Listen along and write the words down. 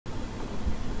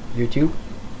YouTube.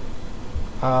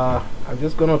 I'm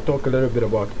just gonna talk a little bit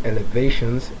about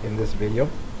elevations in this video.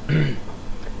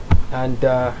 And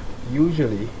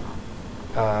usually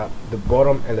the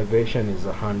bottom elevation is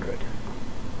 100,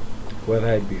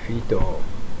 whether it be feet or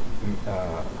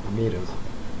meters,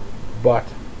 but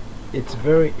it's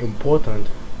very important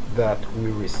that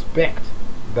we respect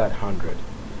that 100,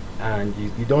 and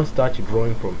you don't start your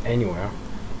drawing from anywhere.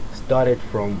 Start it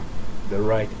from the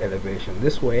right elevation.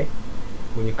 This way,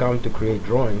 when you come to create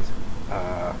drawings,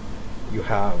 you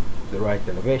have the right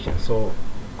elevation. So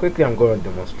quickly I'm going to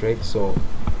demonstrate. So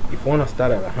if you want to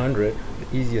start at 100,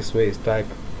 the easiest way is type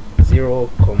 0,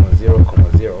 0,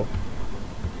 0,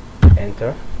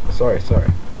 enter. Sorry,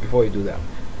 before you do that,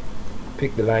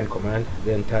 pick the line command,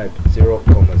 then type 0,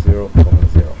 0,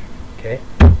 0. Okay,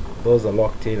 those are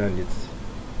locked in and it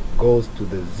goes to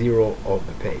the 0 of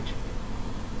the page.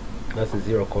 That's the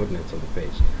 0 coordinates of the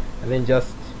page. And then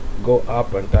just go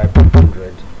up and type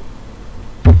 100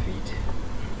 feet.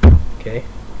 Okay,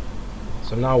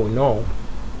 so now we know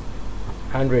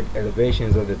 100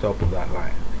 elevations at the top of that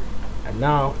line, and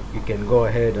now you can go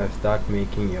ahead and start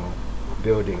making your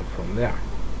building from there.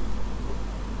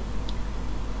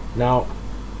 Now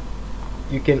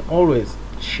you can always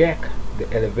check the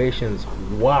elevations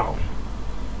while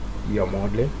you're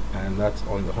modeling, and that's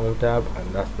on the home tab,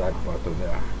 and that's that button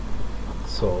there.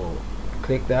 So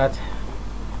click that,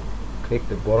 click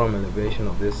the bottom elevation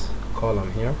of this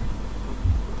column here,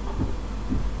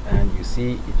 and you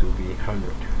see it will be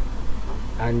 100.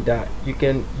 And you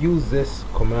can use this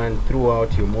command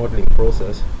throughout your modeling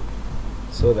process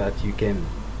so that you can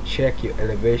check your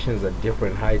elevations at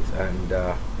different heights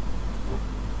and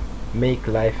make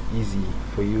life easy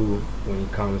for you when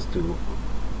it comes to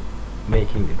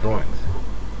making the drawings.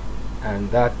 And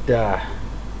that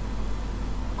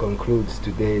concludes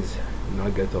today's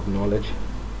nugget of knowledge.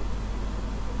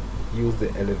 Use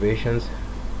the elevations,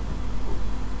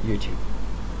 YouTube.